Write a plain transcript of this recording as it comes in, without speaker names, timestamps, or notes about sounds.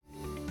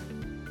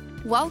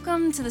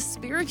Welcome to the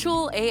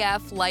Spiritual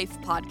AF Life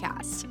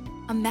podcast,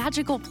 a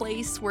magical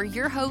place where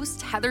your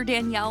host, Heather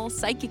Danielle,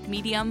 psychic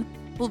medium,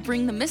 will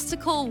bring the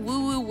mystical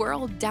woo-woo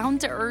world down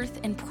to earth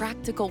in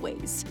practical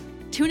ways.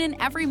 Tune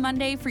in every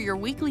Monday for your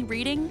weekly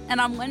reading and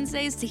on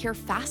Wednesdays to hear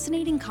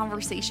fascinating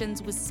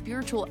conversations with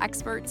spiritual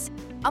experts,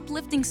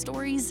 uplifting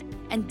stories,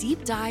 and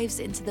deep dives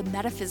into the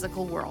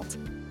metaphysical world,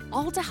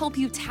 all to help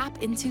you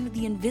tap into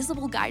the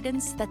invisible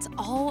guidance that's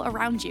all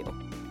around you.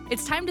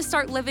 It's time to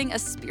start living a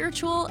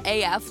spiritual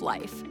AF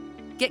life.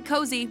 Get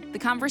cozy, the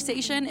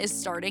conversation is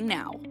starting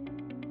now.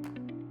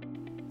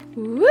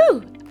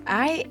 Woo!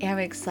 I am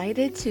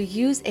excited to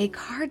use a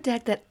card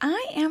deck that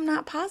I am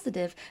not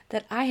positive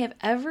that I have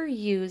ever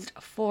used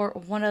for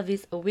one of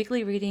these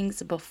weekly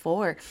readings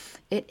before.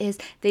 It is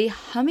the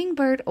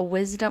Hummingbird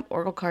Wisdom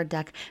Oracle card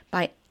deck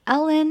by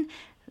Ellen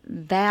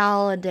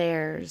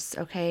Valdez,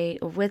 okay,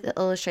 with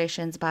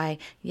illustrations by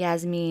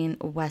Yasmin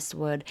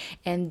Westwood.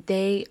 And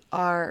they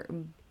are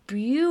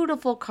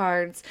beautiful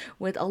cards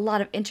with a lot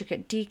of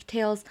intricate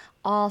details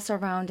all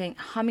surrounding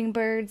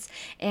hummingbirds,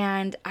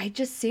 and I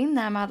just seen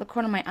them out of the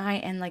corner of my eye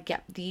and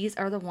these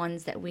are the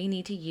ones that we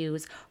need to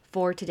use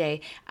for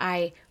today.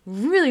 I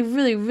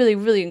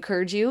really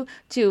encourage you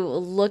to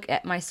look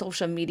at my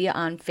social media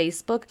on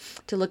Facebook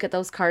to look at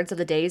those cards of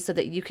the day so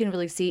that you can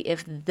really see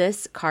if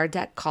this card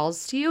deck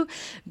calls to you,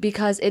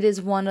 because it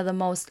is one of the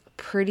most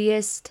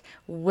prettiest,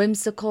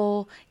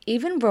 whimsical,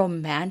 even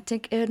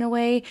romantic in a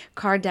way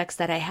card decks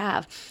that I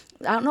have.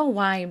 I don't know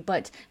why,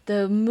 but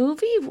the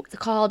movie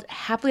called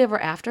Happily Ever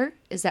After,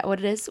 is that what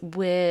it is,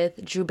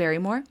 with Drew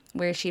Barrymore,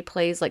 where she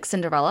plays like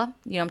Cinderella,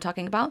 you know what I'm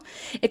talking about?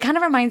 It kind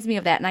of reminds me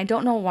of that, and I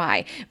don't know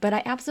why, but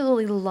I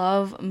absolutely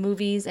love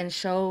movies and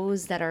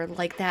shows that are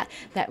like that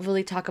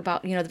really talk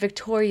about, you know, the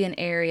Victorian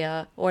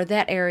area, or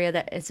that area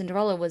that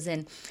Cinderella was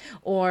in,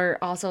 or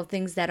also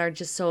things that are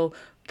just so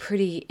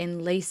pretty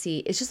and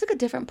lacy. It's just like a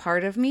different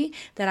part of me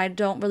that I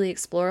don't really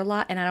explore a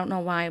lot, and I don't know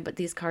why, but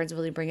these cards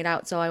really bring it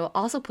out. So I will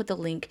also put the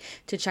link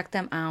to check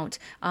them out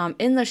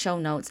in the show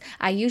notes.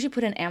 I usually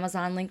put an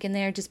Amazon link in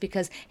there just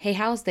because Hay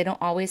House, they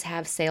don't always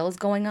have sales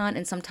going on,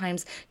 and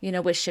sometimes, you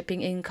know, with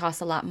shipping it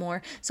costs a lot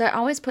more. So I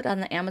always put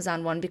on the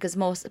Amazon one because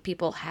most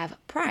people have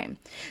Prime.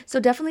 So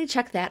definitely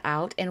check that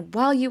out. And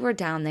while you were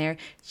down there,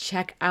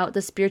 check out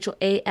the Spiritual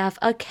AF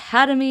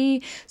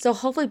Academy. So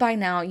hopefully by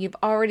now you've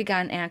already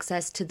gotten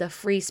access to the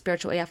free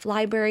Spiritual AF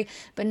library,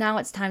 but now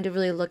it's time to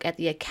really look at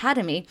the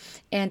Academy.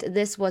 And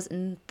this was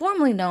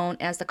formerly known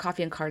as the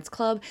Coffee and Cards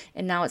Club,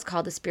 and now it's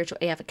called the Spiritual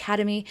AF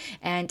Academy.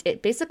 And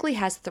it basically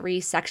has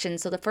 3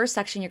 sections. So the first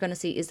section you're going to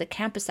see is the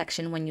campus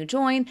section when you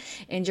join,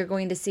 and you're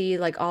going to see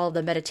like all of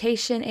the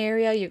meditation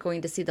area. You're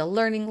going to see the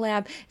learning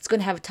lab. It's going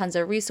to have tons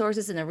of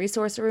resources in the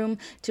resource room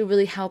to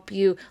really help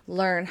you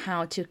learn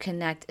how to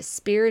connect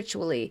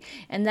spiritually.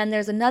 And then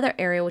there's another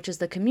area, which is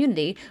the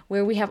community,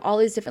 where we have all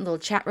these different little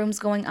chat rooms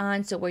going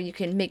on. So where you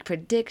can make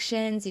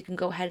predictions, you can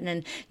go ahead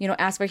and, you know,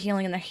 ask for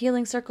healing in the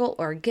healing circle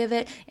or give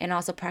it, and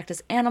also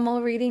practice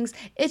animal readings.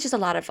 It's just a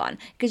lot of fun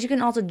because you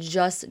can also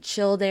just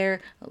chill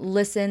there,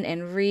 listen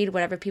and read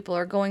whatever people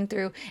are going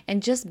through,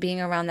 and just being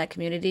around that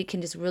community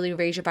can just really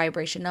raise your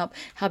vibration up,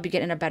 help you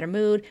get in a better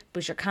mood,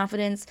 boost your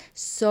confidence.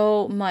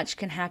 So much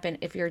can happen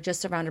if you're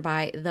just surrounded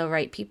by the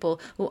right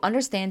people who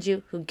understand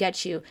you, who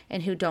get you,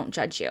 and who don't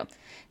judge you.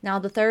 Now,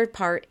 the third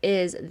part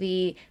is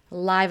the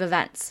live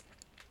events.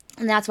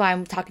 And that's why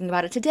I'm talking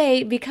about it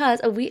today, because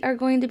we are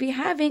going to be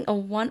having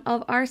one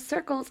of our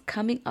circles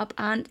coming up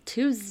on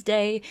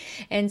Tuesday.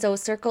 And so a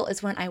circle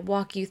is when I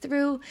walk you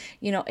through,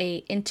 you know, a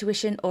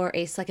intuition or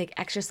a psychic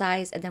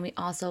exercise. And then we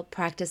also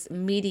practice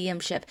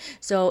mediumship.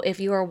 So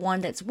if you are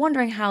one that's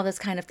wondering how this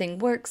kind of thing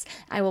works,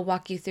 I will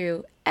walk you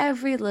through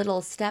every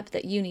little step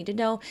that you need to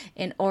know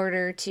in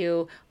order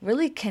to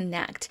really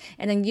connect.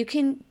 And then you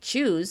can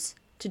choose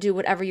to do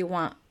whatever you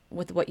want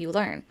with what you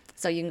learn.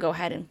 So you can go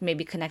ahead and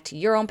maybe connect to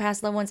your own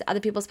past loved ones, other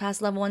people's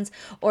past loved ones,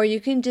 or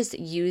you can just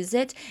use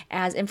it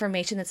as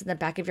information that's in the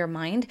back of your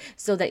mind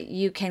so that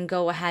you can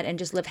go ahead and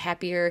just live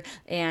happier,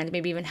 and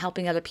maybe even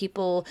helping other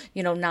people,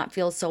 you know, not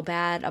feel so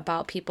bad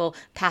about people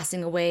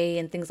passing away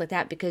and things like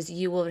that, because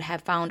you will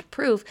have found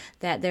proof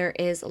that there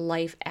is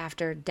life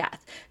after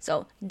death.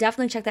 So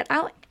definitely check that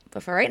out.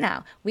 But for right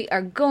now, we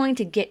are going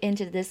to get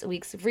into this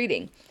week's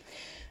reading.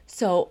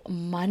 So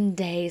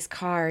Monday's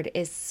card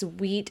is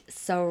Sweet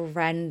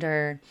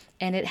Surrender,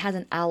 and it has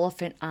an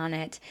elephant on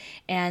it.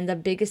 And the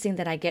biggest thing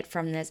that I get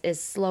from this is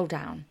slow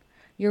down.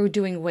 You're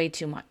doing way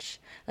too much.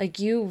 Like,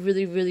 you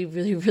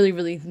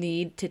really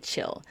need to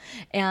chill.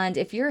 And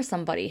if you're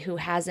somebody who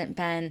hasn't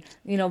been,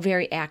 you know,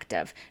 very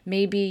active,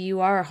 maybe you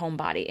are a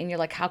homebody and you're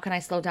like, how can I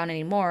slow down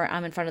anymore?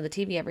 I'm in front of the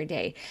TV every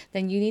day.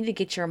 Then you need to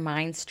get your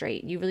mind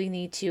straight. You really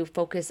need to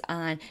focus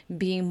on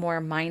being more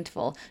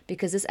mindful,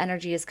 because this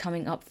energy is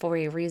coming up for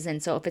a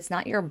reason. So if it's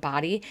not your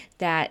body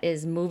that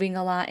is moving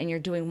a lot and you're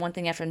doing one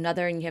thing after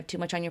another and you have too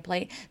much on your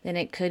plate, then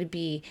it could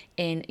be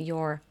in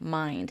your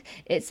mind.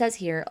 It says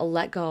here,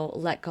 let go,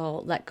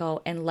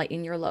 and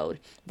lighten your load.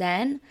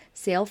 Then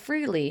sail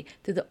freely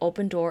through the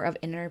open door of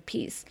inner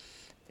peace.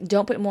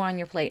 don't put more on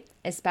your plate,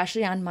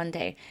 especially on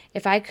Monday.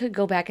 If I could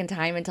go back in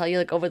time and tell you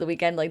like over the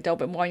weekend, like don't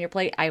put more on your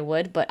plate, I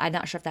would, but I'm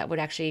not sure if that would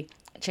actually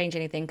change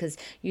anything because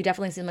you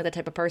definitely seem like the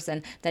type of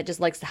person that just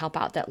likes to help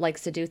out, that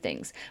likes to do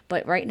things.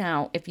 But right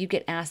now, if you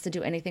get asked to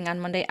do anything on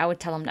Monday, I would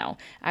tell them no.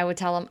 I would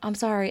tell them, I'm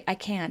sorry, I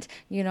can't,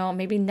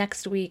 maybe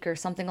next week or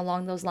something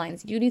along those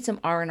lines. You need some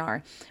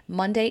R&R.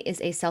 Monday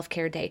is a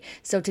self-care day.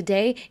 So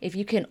today, if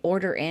you can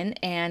order in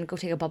and go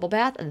take a bubble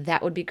bath,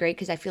 that would be great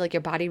because I feel like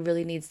your body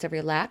really needs to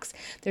relax.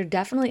 There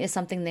definitely is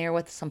something there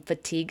with some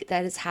fatigue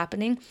that is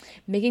happening.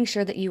 Making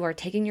sure that you are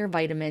taking your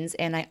vitamins.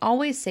 And I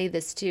always say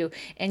this too,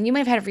 and you might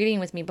have had a reading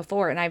with me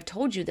before, and I've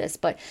told you this,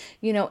 but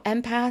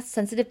empaths,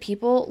 sensitive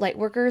people, light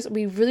workers,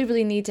 we really,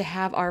 really need to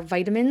have our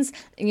vitamins,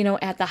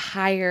 at the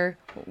higher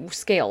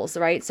scales,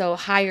 right? So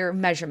higher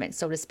measurements,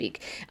 so to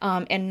speak,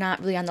 and not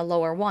really on the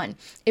lower one.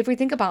 If we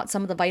think about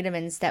some of the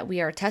vitamins that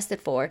we are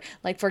tested for,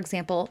 like for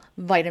example,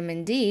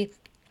 vitamin D,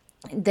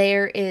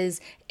 there is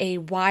a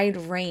wide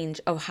range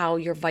of how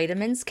your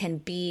vitamins can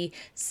be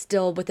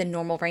still within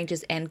normal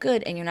ranges and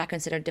good, and you're not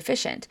considered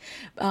deficient.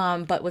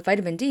 But with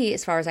vitamin D,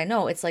 as far as I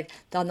know, it's like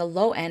on the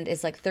low end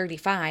is like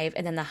 35,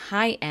 and then the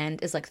high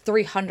end is like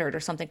 300 or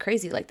something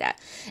crazy like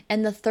that.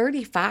 And the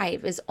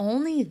 35 is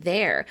only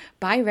there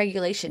by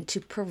regulation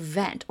to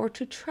prevent or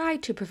to try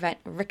to prevent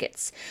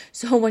rickets.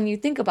 So when you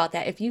think about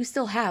that, if you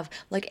still have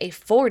like a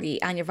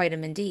 40 on your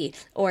vitamin D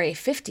or a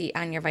 50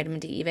 on your vitamin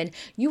D even,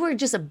 you are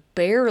just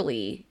barely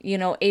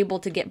able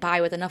to get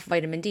by with enough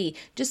vitamin D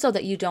just so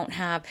that you don't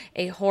have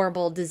a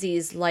horrible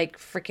disease like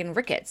freaking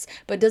rickets.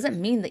 But it doesn't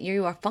mean that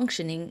you are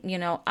functioning,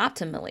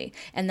 optimally.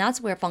 And that's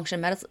where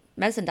functional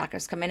medicine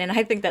doctors come in. And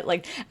I think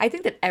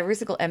that every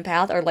single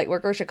empath or light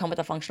worker should come with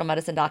a functional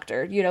medicine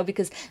doctor,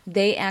 because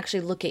they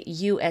actually look at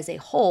you as a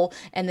whole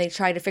and they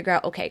try to figure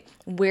out, okay,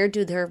 where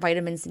do their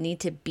vitamins need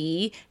to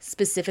be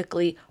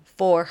specifically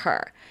for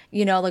her,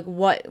 like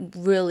what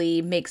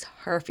really makes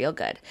her feel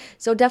good.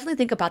 So definitely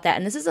think about that.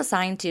 And this is a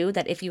sign too,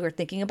 that if you are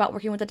thinking about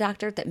working with a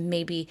doctor, that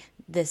maybe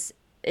this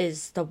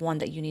is the one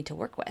that you need to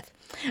work with.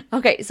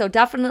 Okay, so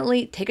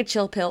definitely take a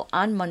chill pill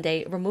on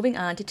Monday. We're moving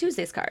on to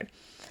Tuesday's card.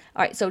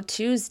 All right, so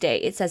Tuesday,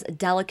 it says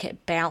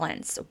delicate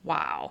balance.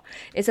 Wow.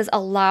 It says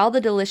allow the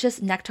delicious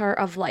nectar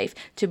of life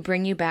to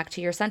bring you back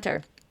to your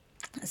center.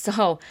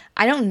 So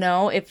I don't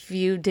know if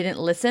you didn't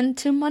listen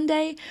to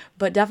Monday,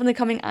 but definitely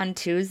coming on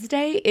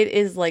Tuesday, it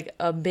is like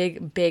a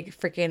big, big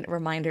freaking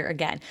reminder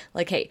again.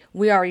 Like, hey,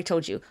 we already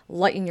told you,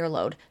 lighten your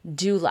load,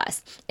 do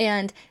less.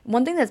 And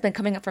one thing that's been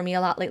coming up for me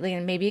a lot lately,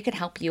 and maybe it could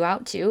help you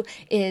out too,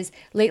 is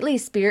lately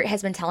Spirit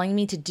has been telling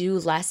me to do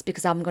less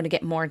because I'm going to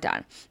get more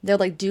done. They're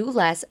like, do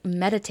less,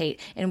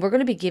 meditate, and we're going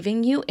to be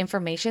giving you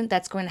information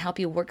that's going to help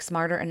you work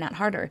smarter and not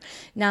harder.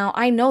 Now,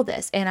 I know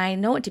this, and I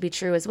know it to be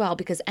true as well,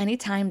 because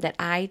anytime that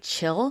I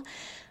chill,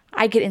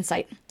 I get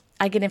insight,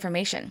 I get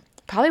information,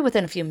 probably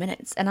within a few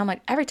minutes. And I'm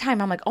like, every time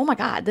I'm like, oh my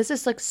God, this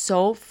is like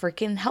so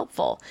freaking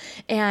helpful.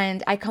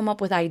 And I come up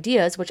with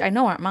ideas, which I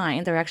know aren't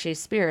mine. They're actually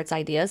Spirit's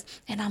ideas.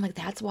 And I'm like,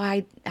 that's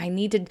why I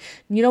need to,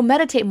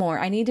 meditate more.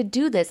 I need to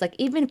do this, like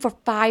even for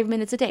 5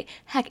 minutes a day,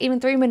 heck, even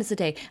 3 minutes a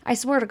day. I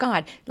swear to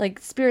God, like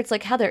Spirit's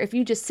like, Heather, if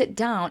you just sit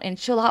down and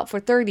chill out for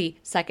 30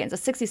 seconds,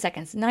 60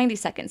 seconds, 90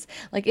 seconds,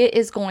 like it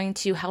is going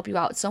to help you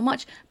out so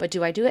much. But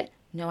do I do it?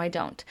 No, I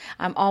don't.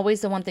 I'm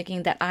always the one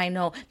thinking that I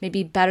know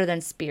maybe better than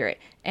Spirit.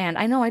 And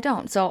I know I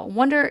don't. So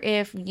wonder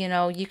if,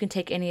 you can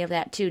take any of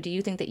that too. Do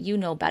you think that you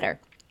know better?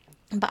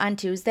 But on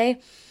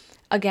Tuesday,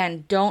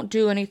 again, don't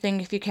do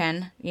anything if you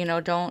can.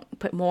 Don't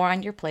put more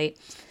on your plate.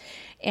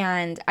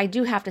 And I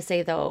do have to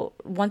say, though,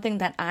 one thing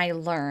that I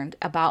learned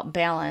about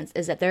balance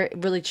is that there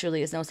really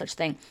truly is no such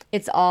thing.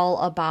 It's all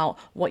about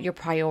what your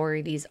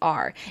priorities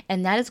are.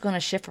 And that is going to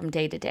shift from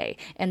day to day.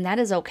 And that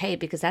is okay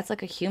because that's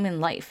like a human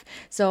life.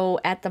 So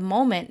at the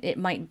moment, it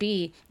might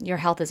be your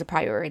health is a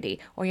priority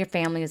or your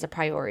family is a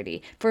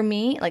priority. For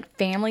me, like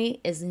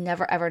family is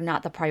never, ever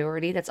not the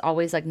priority. That's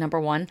always like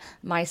number one.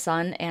 My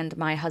son and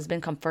my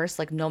husband come first,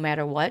 like no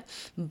matter what.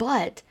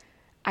 But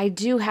I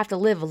do have to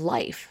live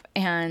life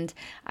and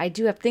I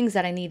do have things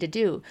that I need to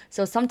do.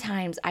 So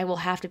sometimes I will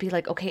have to be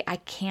like, okay, I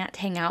can't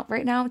hang out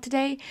right now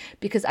today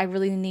because I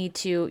really need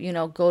to,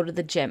 go to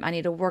the gym. I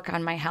need to work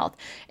on my health.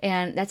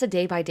 And that's a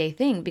day by day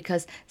thing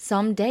because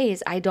some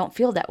days I don't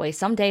feel that way.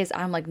 Some days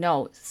I'm like,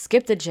 no,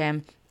 skip the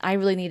gym. I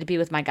really need to be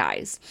with my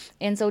guys.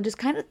 And so just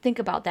kind of think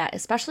about that,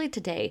 especially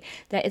today,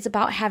 that it's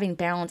about having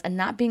balance and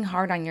not being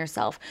hard on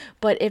yourself.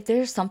 But if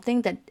there's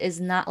something that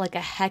is not like a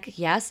heck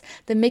yes,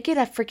 then make it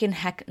a freaking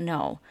heck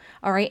no.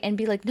 All right. And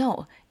be like,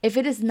 no, if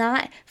it is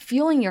not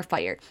fueling your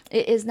fire,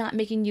 it is not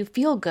making you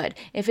feel good,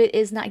 if it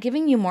is not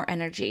giving you more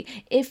energy,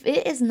 if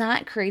it is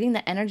not creating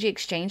the energy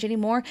exchange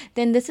anymore,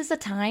 then this is a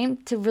time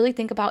to really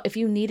think about if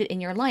you need it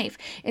in your life.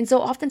 And so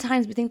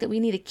oftentimes we think that we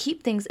need to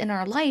keep things in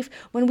our life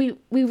when we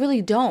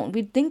really don't.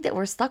 We think that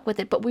we're stuck with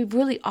it, but we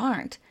really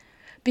aren't.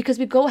 Because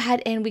we go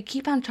ahead and we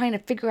keep on trying to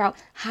figure out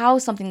how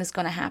something is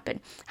going to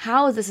happen,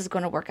 how this is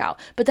going to work out.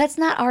 But that's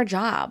not our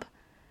job.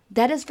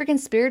 That is freaking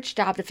Spirit's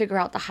job to figure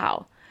out the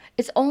how.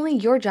 It's only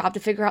your job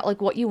to figure out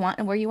like what you want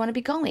and where you want to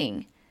be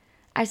going.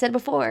 I said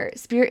before,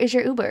 Spirit is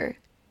your Uber.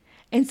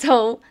 And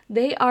so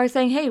they are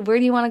saying, hey, where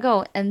do you want to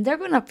go? And they're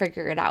going to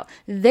figure it out.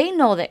 They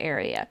know the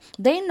area.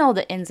 They know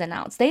the ins and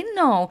outs. They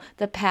know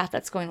the path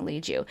that's going to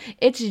lead you.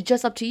 It's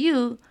just up to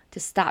you to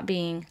stop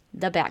being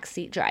the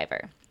backseat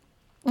driver.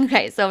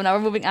 Okay, so now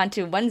we're moving on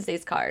to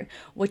Wednesday's card,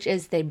 which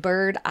is the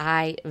bird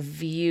eye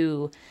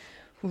view.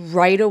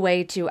 Right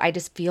away too, I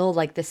just feel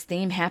like this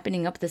theme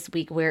happening up this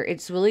week where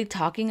it's really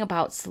talking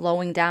about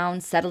slowing down,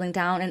 settling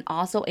down, and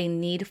also a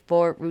need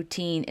for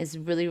routine is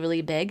really,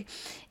 really big.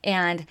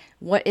 And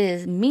what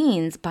it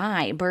means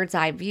by bird's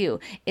eye view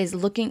is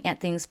looking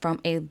at things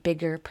from a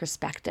bigger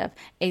perspective,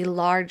 a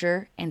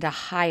larger and a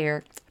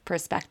higher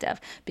perspective,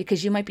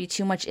 because you might be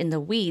too much in the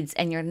weeds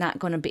and you're not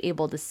going to be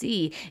able to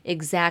see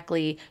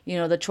exactly,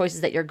 the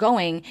choices that you're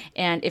going,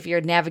 and if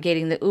you're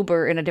navigating the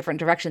Uber in a different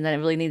direction than it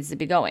really needs to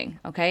be going.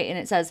 Okay. And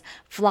it says,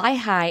 fly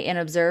high and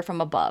observe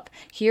from above.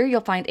 Here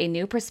you'll find a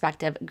new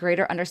perspective,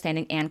 greater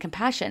understanding, and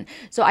compassion.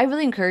 So I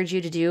really encourage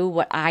you to do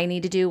what I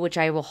need to do, which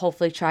I will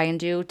hopefully try and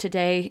do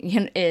today,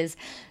 is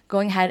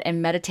going ahead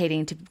and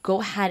meditating to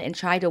go ahead and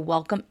try to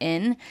welcome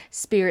in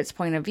Spirit's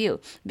point of view,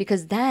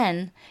 because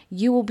then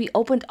you will be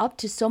opened up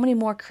to so many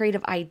more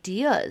creative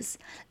ideas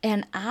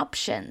and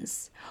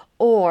options.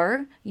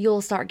 Or you'll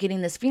start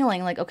getting this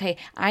feeling like, okay,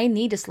 I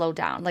need to slow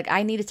down. Like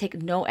I need to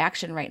take no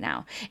action right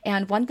now.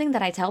 And one thing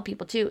that I tell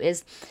people too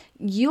is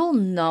you'll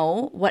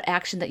know what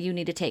action that you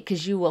need to take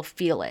because you will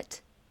feel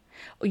it.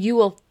 You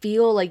will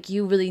feel like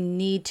you really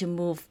need to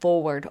move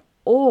forward,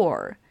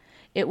 or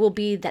it will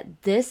be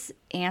that this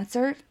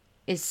answer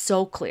is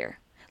so clear.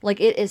 Like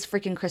it is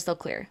freaking crystal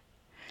clear.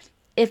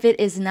 If it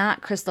is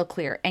not crystal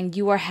clear and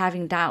you are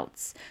having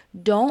doubts,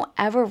 don't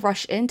ever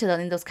rush into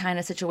those kind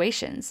of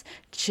situations.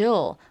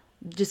 Chill.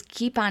 Just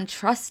keep on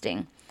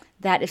trusting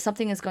that if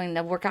something is going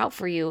to work out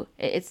for you,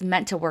 it's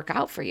meant to work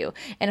out for you.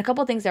 And a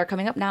couple of things that are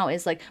coming up now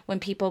is like when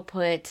people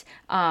put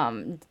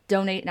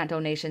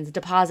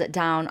deposit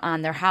down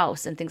on their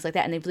house and things like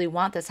that, and they really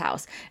want this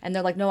house. And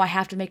they're like, no, I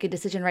have to make a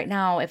decision right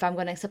now if I'm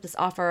going to accept this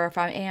offer, or if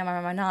I am or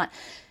am I not.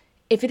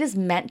 If it is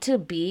meant to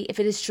be, if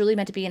it is truly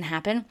meant to be and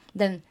happen,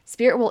 then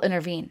Spirit will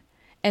intervene.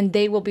 And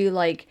they will be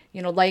like,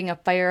 lighting a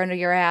fire under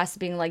your ass,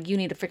 being like, you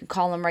need to freaking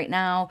call them right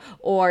now.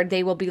 Or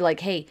they will be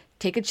like, hey,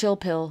 take a chill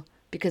pill,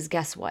 because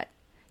guess what?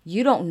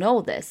 You don't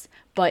know this,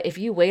 but if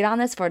you wait on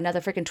this for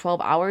another freaking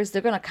 12 hours,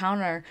 they're going to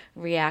counter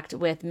react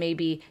with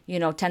maybe,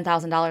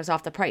 $10,000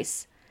 off the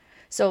price.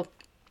 So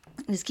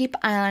just keep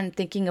on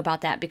thinking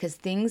about that, because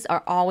things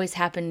are always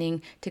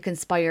happening to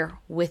conspire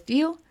with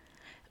you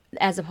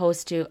as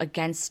opposed to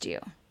against you.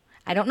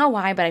 I don't know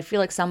why, but I feel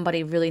like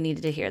somebody really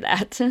needed to hear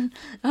that.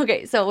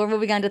 Okay, so we're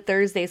moving on to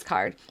Thursday's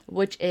card,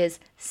 which is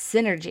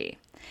synergy.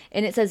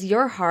 And it says,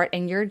 your heart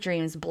and your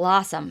dreams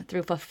blossom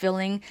through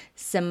fulfilling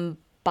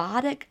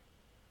symbiotic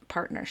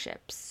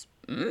partnerships.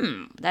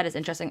 That is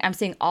interesting. I'm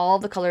seeing all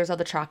the colors of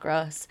the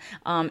chakras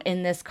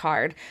in this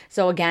card.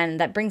 So again,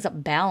 that brings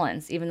up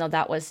balance, even though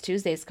that was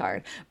Tuesday's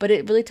card. But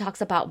it really talks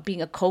about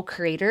being a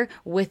co-creator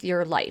with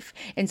your life.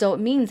 And so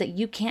it means that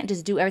you can't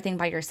just do everything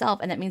by yourself.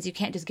 And that means you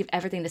can't just give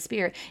everything to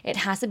Spirit. It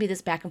has to be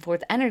this back and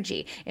forth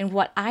energy. And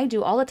what I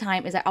do all the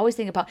time is I always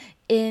think about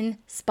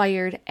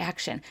inspired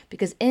action,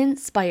 because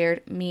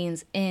inspired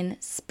means in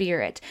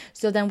spirit.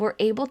 So then we're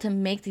able to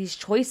make these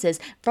choices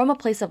from a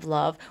place of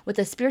love with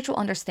a spiritual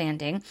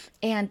understanding.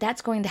 And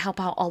that's going to help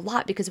out a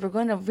lot, because we're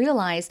going to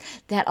realize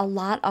that a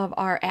lot of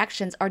our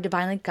actions are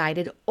divinely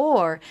guided,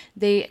 or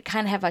they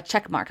kind of have a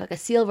check mark, like a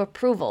seal of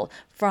approval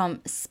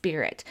from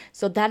Spirit.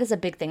 So that is a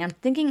big thing. I'm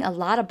thinking a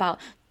lot about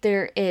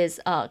there is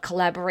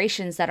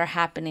collaborations that are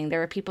happening.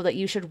 There are people that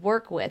you should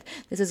work with.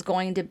 This is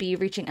going to be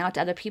reaching out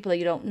to other people that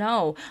you don't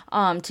know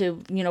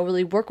to,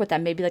 really work with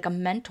them. Maybe like a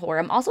mentor.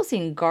 I'm also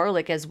seeing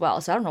garlic as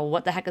well. So I don't know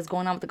what the heck is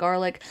going on with the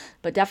garlic,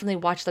 but definitely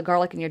watch the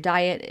garlic in your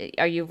diet.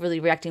 Are you really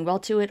reacting well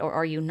to it, or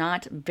are you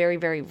not? Very,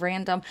 very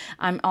random.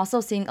 I'm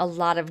also seeing a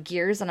lot of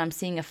gears, and I'm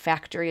seeing a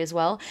factory as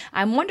well.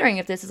 I'm wondering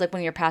if this is like one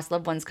of your past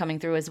loved ones coming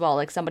through as well,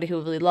 like somebody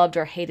who really loved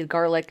or hated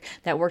garlic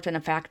that worked in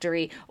a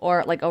factory,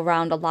 or like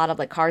around a lot of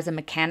like cars and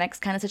mechanics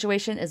kind of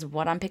situation is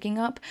what I'm picking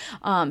up.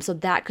 So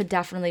that could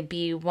definitely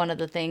be one of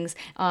the things.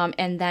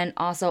 And then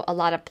also a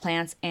lot of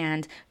plants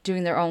and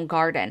doing their own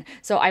garden.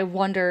 So I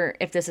wonder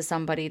if this is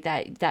somebody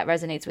that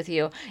resonates with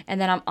you.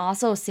 And then I'm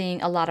also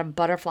seeing a lot of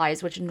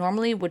butterflies, which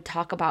normally would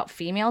talk about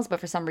females,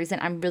 but for some reason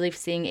I'm really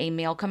seeing a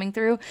male coming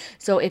through.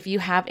 So if you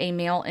have a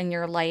male in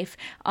your life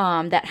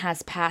that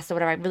has passed or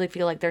whatever, I really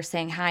feel like they're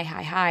saying hi,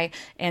 hi, hi.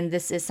 And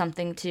this is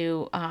something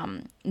to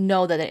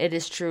know that it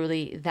is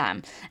truly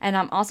them. And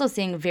I'm also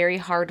seeing very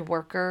hard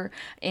worker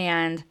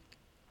and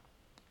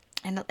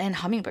and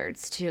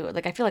hummingbirds too.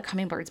 Like I feel like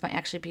hummingbirds might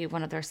actually be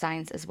one of their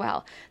signs as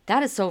well.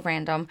 That is so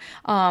random.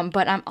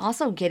 But I'm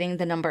also getting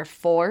the number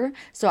 4.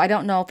 So I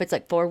don't know if it's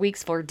like 4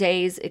 weeks, 4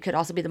 days. It could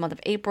also be the month of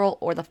April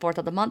or the 4th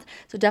of the month.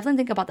 So definitely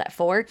think about that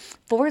 4.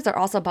 4s are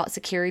also about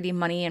security,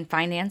 money, and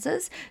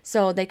finances.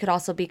 So they could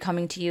also be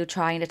coming to you,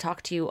 trying to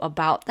talk to you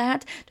about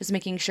that. Just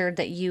making sure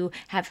that you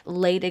have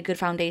laid a good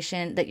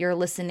foundation, that you're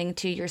listening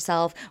to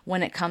yourself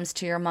when it comes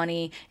to your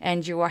money,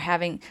 and you are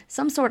having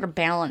some sort of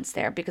balance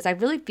there. Because I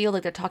really feel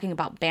like they're talking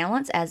about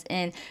balance as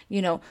in,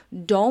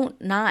 don't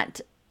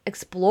not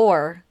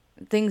explore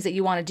things that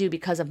you want to do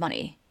because of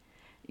money.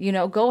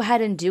 Go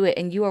ahead and do it,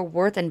 and you are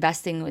worth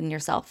investing in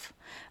yourself.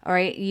 All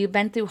right. You've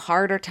been through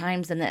harder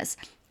times than this.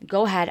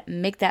 Go ahead,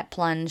 make that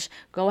plunge.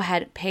 Go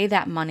ahead, pay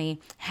that money,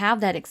 have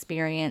that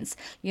experience.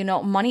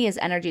 Money is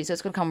energy, so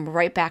it's going to come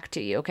right back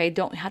to you, okay?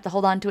 Don't have to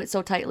hold on to it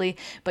so tightly,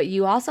 but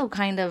you also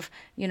kind of,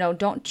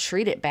 don't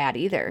treat it bad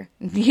either.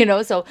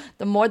 So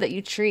the more that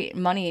you treat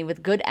money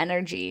with good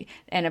energy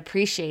and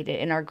appreciate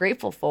it and are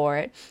grateful for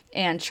it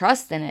and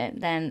trust in it,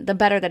 then the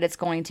better that it's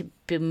going to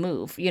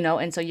move,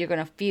 and so you're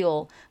going to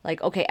feel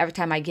like, okay, every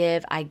time I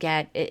give, I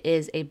get. It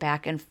is a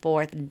back and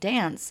forth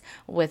dance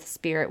with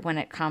spirit when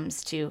it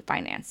comes to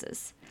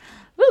finances.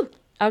 Woo!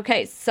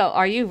 Okay, so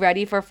are you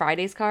ready for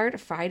Friday's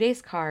card?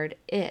 Friday's card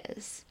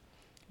is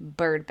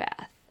Bird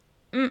Bath.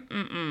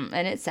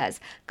 And it says,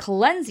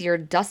 cleanse your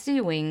dusty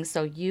wings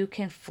so you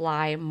can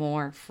fly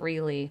more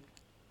freely.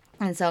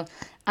 And so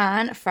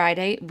on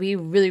Friday, we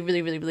really,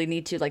 really, really, really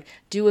need to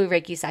do a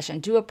Reiki session,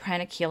 do a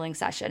pranic healing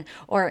session,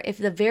 or if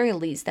the very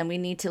least, then we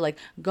need to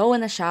go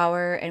in the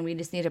shower and we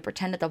just need to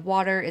pretend that the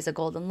water is a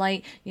golden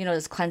light,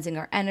 just cleansing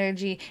our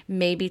energy,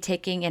 maybe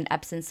taking an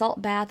Epsom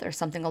salt bath or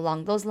something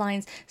along those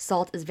lines.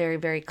 Salt is very,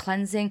 very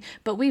cleansing,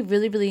 but we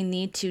really, really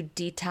need to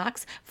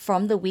detox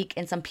from the week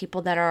and some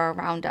people that are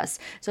around us.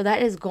 So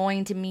that is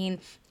going to mean,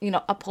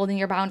 upholding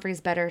your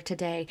boundaries better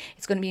today.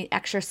 It's going to be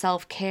extra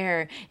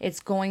self-care. It's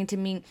going to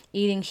mean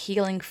eating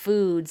healing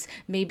foods,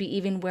 maybe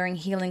even wearing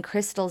healing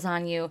crystals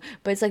on you.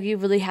 But it's you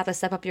really have to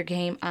step up your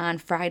game on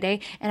Friday.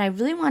 And I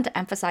really want to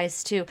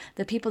emphasize too,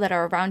 the people that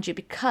are around you,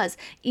 because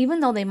even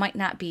though they might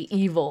not be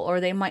evil or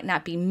they might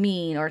not be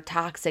mean or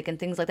toxic and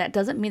things like that,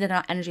 doesn't mean they're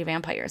not energy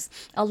vampires.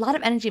 A lot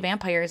of energy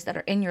vampires that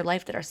are in your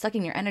life that are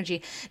sucking your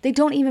energy, they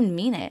don't even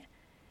mean it.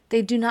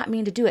 They do not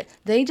mean to do it.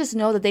 They just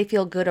know that they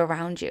feel good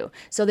around you.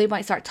 So they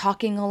might start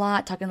talking a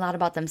lot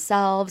about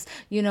themselves.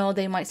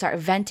 They might start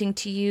venting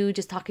to you,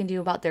 just talking to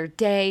you about their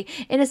day.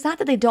 And it's not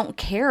that they don't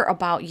care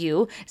about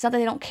you. It's not that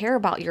they don't care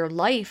about your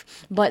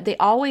life, but they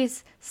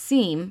always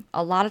seem,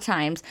 a lot of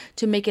times,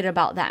 to make it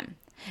about them.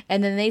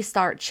 And then they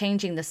start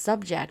changing the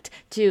subject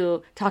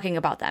to talking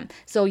about them.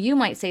 So you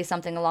might say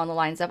something along the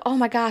lines of, oh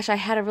my gosh, I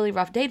had a really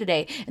rough day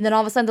today. And then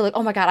all of a sudden they're like,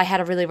 oh my God, I had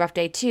a really rough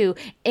day too.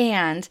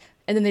 And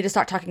then they just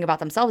start talking about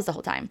themselves the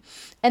whole time.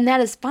 And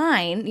that is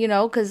fine,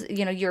 because,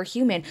 you're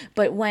human.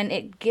 But when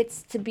it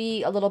gets to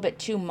be a little bit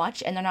too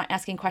much and they're not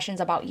asking questions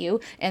about you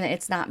and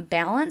it's not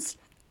balanced,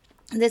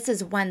 this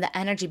is when the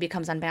energy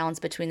becomes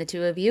unbalanced between the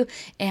two of you.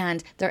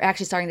 And they're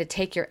actually starting to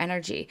take your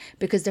energy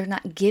because they're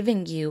not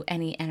giving you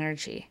any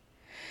energy.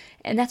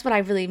 And that's what I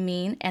really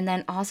mean. And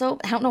then also,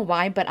 I don't know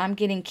why, but I'm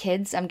getting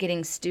kids, I'm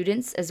getting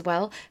students as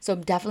well. So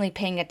definitely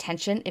paying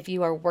attention if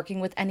you are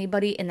working with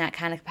anybody in that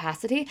kind of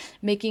capacity,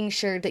 making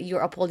sure that you're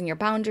upholding your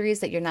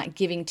boundaries, that you're not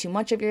giving too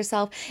much of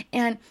yourself,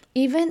 and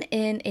even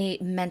in a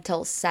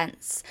mental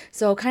sense.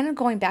 So kind of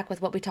going back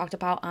with what we talked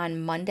about on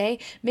Monday,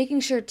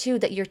 making sure too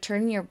that you're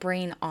turning your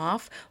brain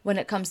off when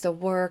it comes to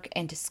work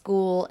and to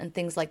school and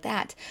things like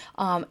that.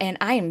 And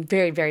I am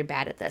very, very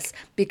bad at this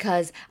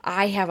because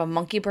I have a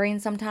monkey brain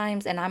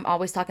sometimes, and I'm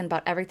always talking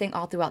about everything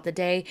all throughout the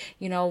day.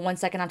 1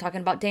 second I'm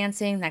talking about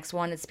dancing, next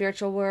one is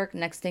spiritual work,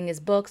 next thing is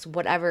books,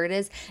 whatever it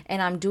is.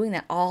 And I'm doing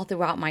that all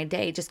throughout my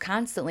day, just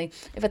constantly.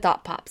 If a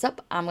thought pops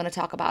up, I'm going to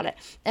talk about it.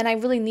 And I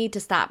really need to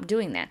stop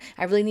doing that.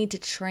 I really need to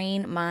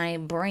train my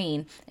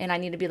brain, and I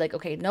need to be like,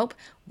 okay, nope,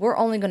 we're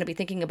only going to be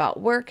thinking about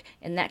work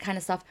and that kind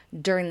of stuff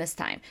during this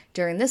time.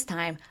 During this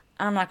time,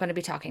 I'm not going to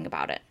be talking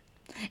about it.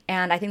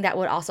 And I think that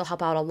would also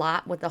help out a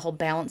lot with the whole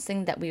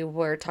balancing that we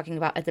were talking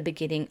about at the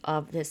beginning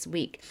of this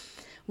week.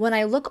 When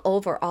I look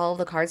over all of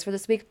the cards for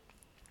this week,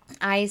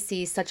 I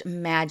see such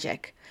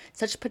magic,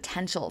 such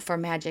potential for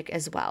magic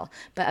as well,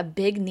 but a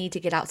big need to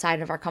get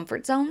outside of our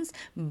comfort zones.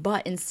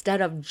 But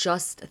instead of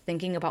just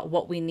thinking about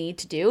what we need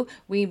to do,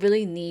 we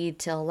really need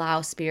to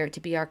allow spirit to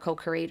be our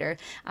co-creator.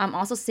 I'm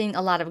also seeing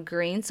a lot of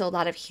green, so a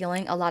lot of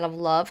healing, a lot of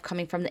love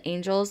coming from the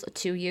angels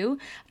to you.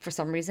 For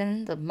some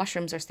reason, the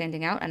mushrooms are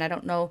standing out, and I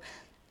don't know.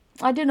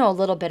 I do know a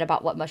little bit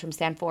about what mushrooms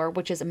stand for,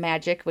 which is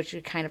magic, which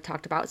we kind of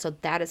talked about. So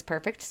that is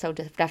perfect. So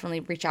definitely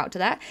reach out to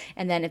that.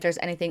 And then if there's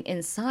anything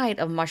inside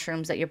of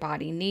mushrooms that your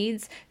body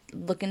needs,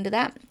 look into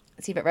that.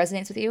 See if it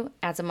resonates with you.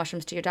 Add some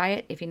mushrooms to your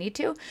diet if you need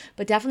to.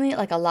 But definitely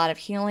a lot of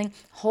healing,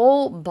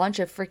 whole bunch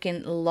of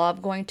freaking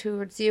love going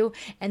towards you.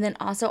 And then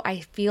also I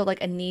feel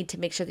a need to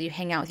make sure that you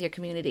hang out with your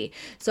community.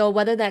 So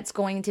whether that's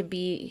going to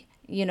be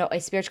a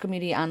spiritual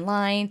community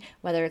online,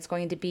 whether it's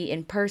going to be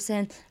in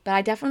person. But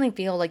I definitely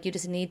feel like you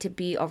just need to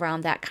be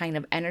around that kind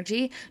of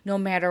energy, no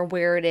matter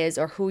where it is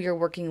or who you're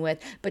working with,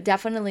 but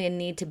definitely a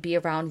need to be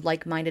around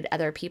like-minded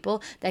other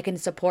people that can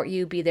support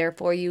you, be there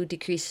for you,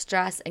 decrease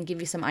stress, and give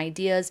you some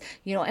ideas,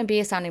 and be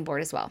a sounding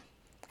board as well.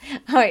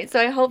 All right, so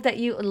I hope that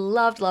you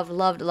loved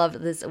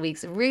this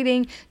week's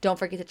reading. Don't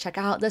forget to check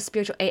out the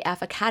Spiritual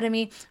AF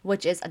Academy,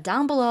 which is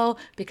down below,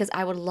 because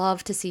I would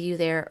love to see you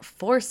there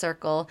for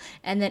Circle.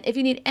 And then if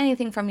you need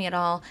anything from me at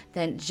all,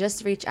 then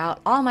just reach out.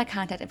 All my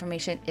contact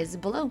information is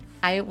below.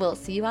 I will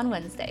see you on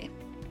Wednesday.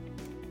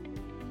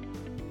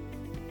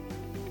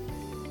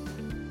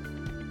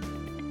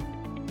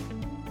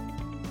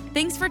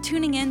 Thanks for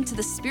tuning in to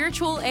the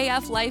Spiritual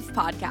AF Life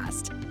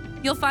podcast.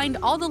 You'll find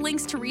all the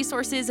links to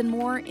resources and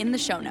more in the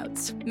show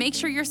notes. Make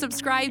sure you're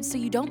subscribed so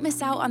you don't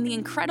miss out on the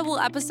incredible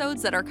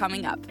episodes that are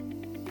coming up.